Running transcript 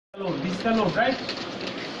Load. This is the load, right?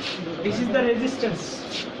 This is the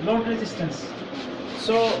resistance, load resistance.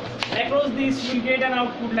 So across this we'll get an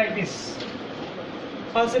output like this,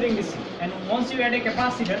 pulsating DC. And once you add a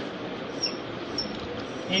capacitor,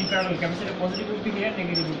 in parallel capacitor, positive would be here,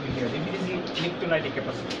 negative would be here. If it is electrolytic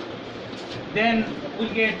capacitor, then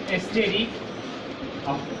we'll get a steady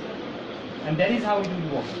output. And that is how it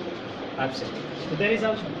will work. I've said. So that is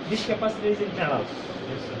how this capacitor is in parallel.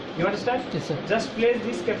 Yes, sir. You understand? Yes, sir. Just place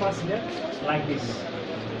this capacitor like this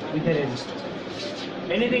with the resistor.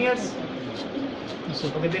 Anything else? Yes,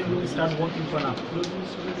 sir. Okay, then we will start working for now.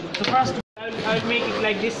 So first, I will make it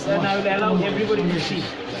like this, and I will allow everybody to see.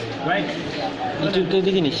 Right? There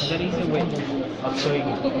is a way of showing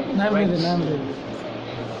it. Right?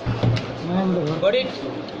 Got it?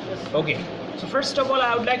 Okay. So first of all,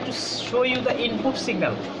 I would like to show you the input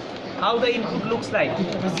signal. How the input looks like.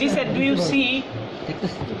 Listen, do you see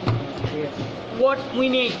what we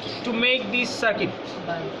need to make this circuit?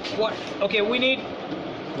 What? Okay, we need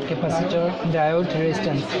capacitor, diode,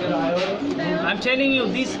 resistance. I'm telling you,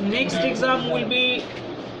 this next exam will be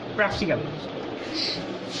practical,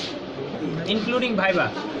 including Viva.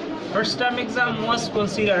 First term exam was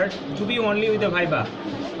considered to be only with the Viva,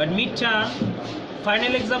 but mid-term,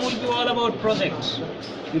 final exam will be all about project.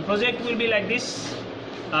 The project will be like this.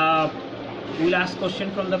 We'll ask question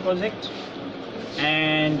from the project,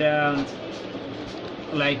 and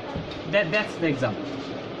like that's the exam.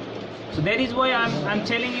 So that is why I'm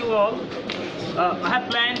telling you all. I have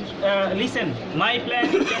planned. Listen, my plan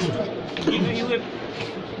is just to give you a.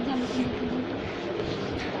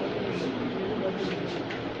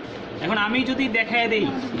 এখন আমি যদি দেখায় দেই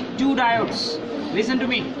two diodes. Listen to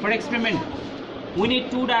me for experiment. We need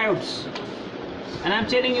two diodes. And I'm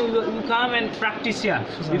telling you, you come and practice here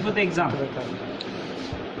before the exam.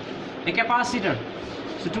 A capacitor.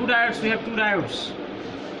 So two diodes, we have two diodes.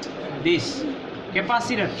 This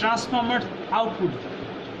capacitor, transformer output.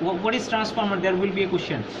 What is transformer? There will be a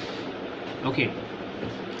question. Okay.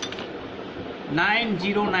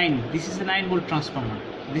 909. This is a 9-volt transformer.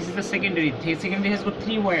 This is the secondary. The secondary has got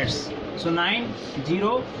 3 wires. So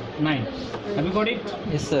 909. Have you got it?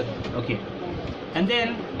 Yes, sir. Okay. And then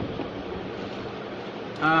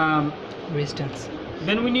Resistance.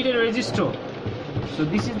 then we need a resistor. So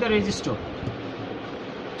this is the resistor,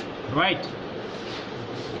 right?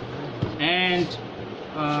 And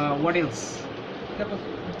what else?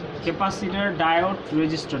 Capacitor, diode,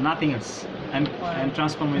 resistor, nothing else. And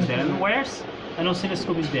transformer is there, and wires and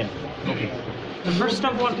oscilloscope is there. Okay. The first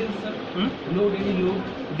of all, Load, any load.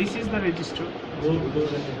 this is the resistor. Load.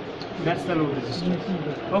 That's the load resistor.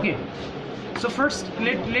 Okay. So first,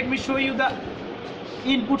 let me show you the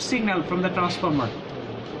input signal from the transformer.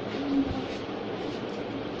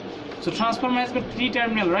 So transformer has got 3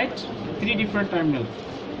 terminal, right? 3 different terminal.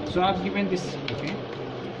 So I've given this. Okay.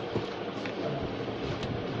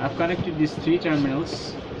 I've connected these 3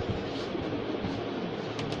 terminals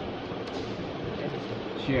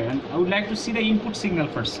here, and I would like to see the input signal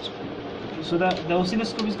first. So the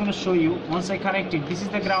oscilloscope is going to show you. Once I connect it, this is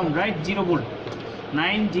the ground, right? 0 volt,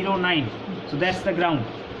 909. So that's the ground.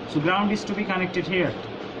 So ground is to be connected here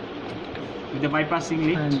with the bypassing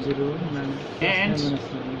lead, and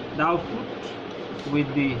the output with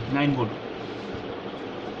the 9 volt.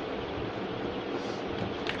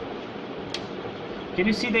 Can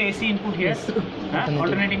you see the AC input here? Yes.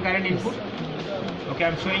 Alternating current input. Okay,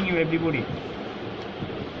 I'm showing you everybody.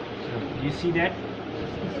 You see that?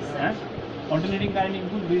 Alternating current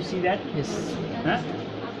input. Do you see that? Yes.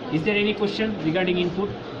 Is there any question regarding input?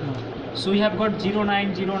 No. So we have got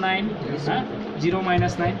 0909, 0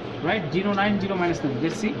 minus 9, right? 09, 0 minus 9.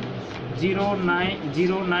 Let's see. 09,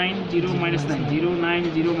 09, 0 minus 9,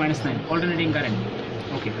 09, 0 minus 9. Alternating current.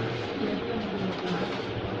 Okay.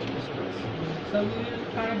 So we will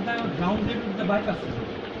connect the grounded with the bypass.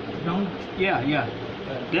 Ground. Yeah.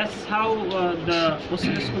 That's how the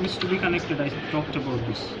oscilloscope is to be connected. I talked about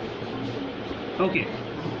this. Okay.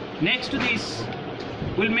 Next to this,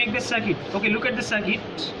 we'll make the circuit. Okay, look at the circuit.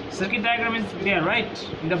 Circuit diagram is there, right?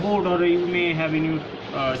 In the board, or you may have in your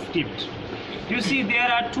script. You see there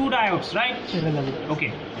are 2 diodes, right?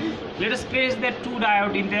 Okay. Let us place that 2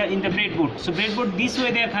 diode in the breadboard. So breadboard, this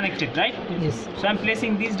way they are connected, right? Yes. So I'm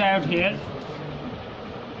placing this diode here,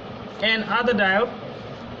 and other diode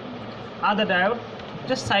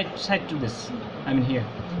just side to this. I mean here.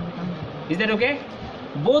 Is that okay?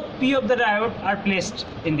 Both P of the diode are placed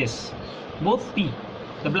in this. Both P,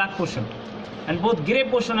 the black portion, and both gray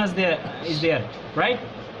portion is there, right?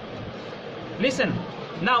 Listen.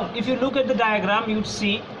 Now, if you look at the diagram, you would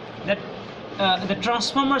see that the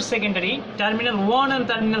transformer secondary, terminal 1 and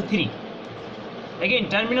terminal 3. again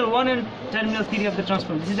terminal 1 and terminal 3 of the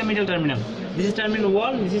transformer. This is the middle terminal. This is terminal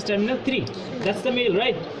 1, this is terminal 3. That's the middle,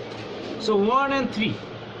 right? So 1 and 3.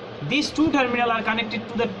 These two terminals are connected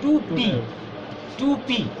to the 2P.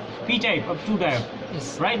 2P. P type of 2 diode.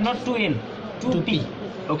 Yes. Right? Not 2N. 2P.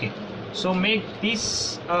 Okay. So make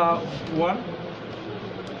this one.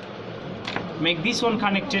 Make this one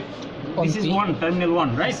connected. On This is P. one, terminal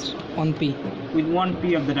 1, right? On P. With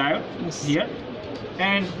 1P of the diode Yes. here.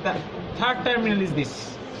 And the third terminal is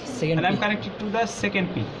this. Second And I'm P. connected to the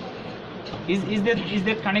second P. Is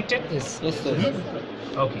that connected? Yes. Yes, sir.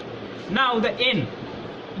 Okay. Now the N.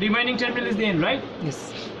 Remaining terminal is the N, right?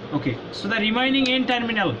 Yes. Okay. So the remaining N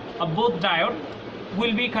terminal of both diode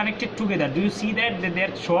will be connected together. Do you see that they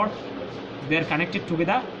are short? They are connected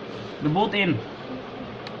together. The both N.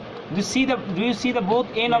 Do you see the both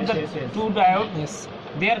N of the Yes, yes. two diode? Yes.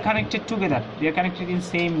 They are connected together. They are connected in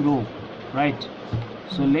same row, right?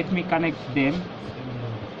 So let me connect them.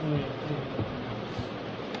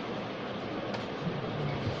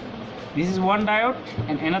 This is one diode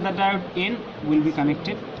and another diode N will be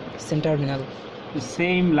connected Same terminal. the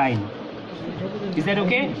same line. Is that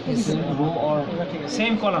okay? Yes.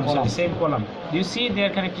 Same column, sorry, same column. Do you see they are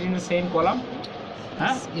connected in the same column?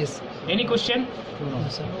 Huh? Yes. Any question? No,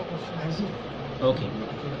 sir. Okay.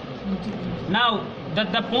 Now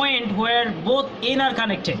the point where both N are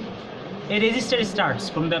connected, a resistor starts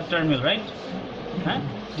from the terminal, right? Huh?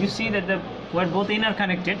 You see that where both N are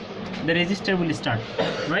connected, the resistor will start,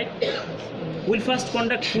 right? We'll first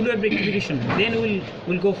conduct full wave rectification, then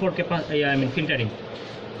we'll go for filtering.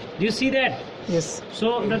 Do you see that? Yes.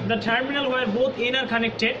 So the terminal where both N are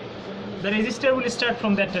connected, the resistor will start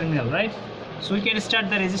from that terminal, right? So we can start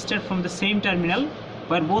the resistor from the same terminal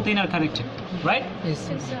where both N are connected, right? Yes.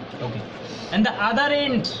 Okay. And the other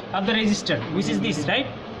end of the resistor, which is this, right?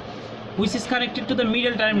 Which is connected to the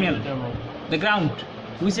middle terminal, the ground,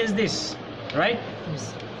 which is this, right?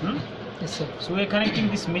 Yes. Hmm? Yes, sir. So we are connecting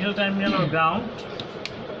this middle terminal or ground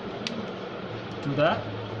to the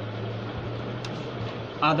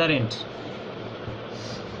other end.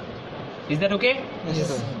 Is that okay? Yes,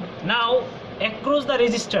 sir. Now across the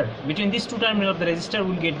resistor, between these two terminals of the resistor,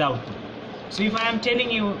 we'll get the output. So if I am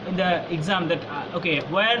telling you in the exam that okay,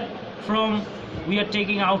 where from we are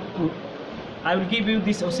taking output, I will give you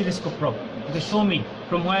this oscilloscope probe. Okay, show me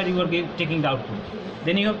from where you are taking the output.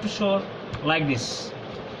 Then you have to show like this.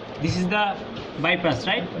 This is the bypass,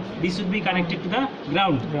 right? This should be connected to the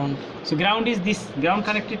ground. Ground. So ground is this, ground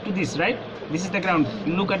connected to this, right? This is the ground.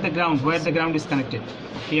 Look at the ground, where the ground is connected.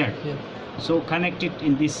 Here. Yeah. So connect it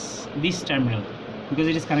in this terminal because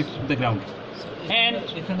it is connected to the ground. And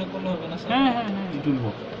it will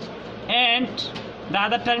work. And the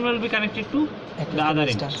other terminal will be connected to the other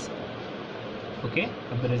end. Resistance. Okay,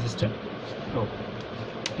 of the resistor. So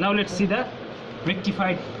now let's see the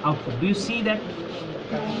rectified output. Do you see that?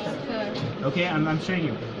 Okay, I'm showing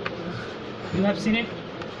you. You have seen it?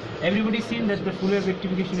 Everybody's seen that the full wave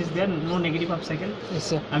rectification is there, no negative half cycle. Yes,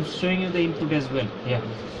 sir. I'm showing you the input as well. Yeah.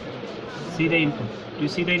 See the input. Do you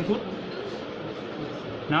see the input?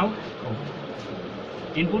 Now,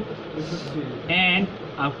 input and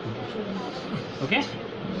output. Okay?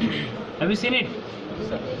 Have you seen it?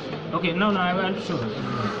 Okay, no, I want to show.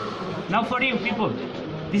 Now for you people,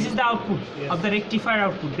 this is the output of the rectifier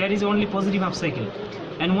output. There is only positive half cycle.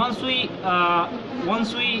 And once we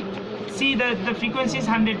see that the frequency is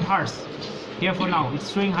 100 Hertz. Here for now,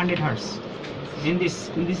 it's showing 100 Hertz. In this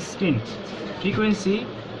screen, frequency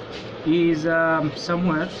is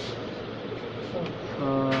somewhere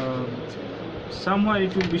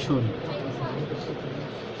it will be shown.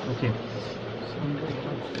 Okay.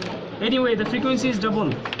 Anyway, the frequency is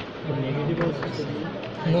double.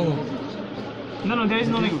 No, there is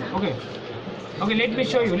no negative. Okay, let me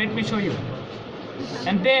show you.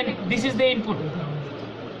 And then this is the input.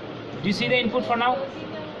 Do you see the input for now?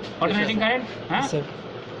 Alternating current? Huh? Yes, sir.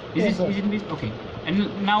 Is it this? Okay.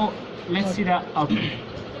 And now let's see the output.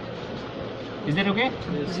 Is that okay?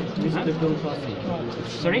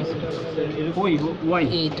 Sorry? Why?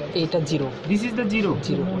 8 at 0. This is the 0.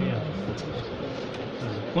 0.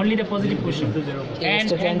 Only the positive portion.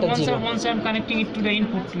 And and once I'm connecting it to the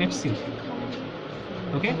input, let's see.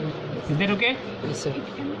 Okay? Is that okay? Yes, sir.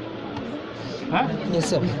 Huh? Yes,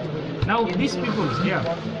 sir. Now these people,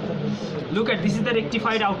 yeah. Look at this is the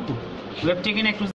rectified output. We have taken across